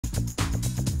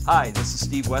Hi, this is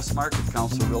Steve Westmark of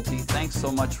Council Realty. Thanks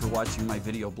so much for watching my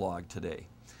video blog today.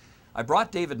 I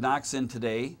brought David Knox in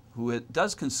today, who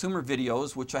does consumer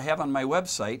videos, which I have on my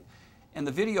website. And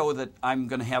the video that I'm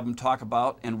going to have him talk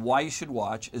about and why you should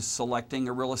watch is selecting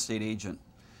a real estate agent.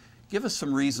 Give us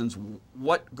some reasons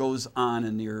what goes on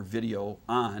in your video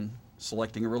on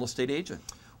selecting a real estate agent.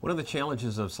 One of the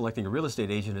challenges of selecting a real estate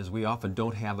agent is we often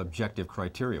don't have objective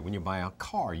criteria. When you buy a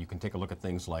car, you can take a look at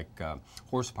things like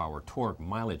horsepower, torque,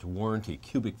 mileage, warranty,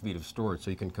 cubic feet of storage, so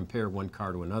you can compare one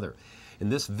car to another. In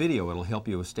this video, it'll help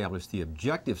you establish the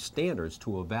objective standards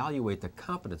to evaluate the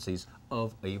competencies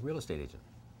of a real estate agent.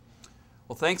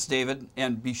 Well, thanks, David,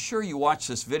 and be sure you watch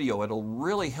this video. It'll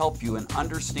really help you in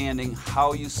understanding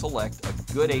how you select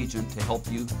a good agent to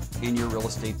help you in your real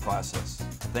estate process.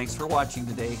 Thanks for watching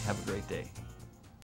today. Have a great day.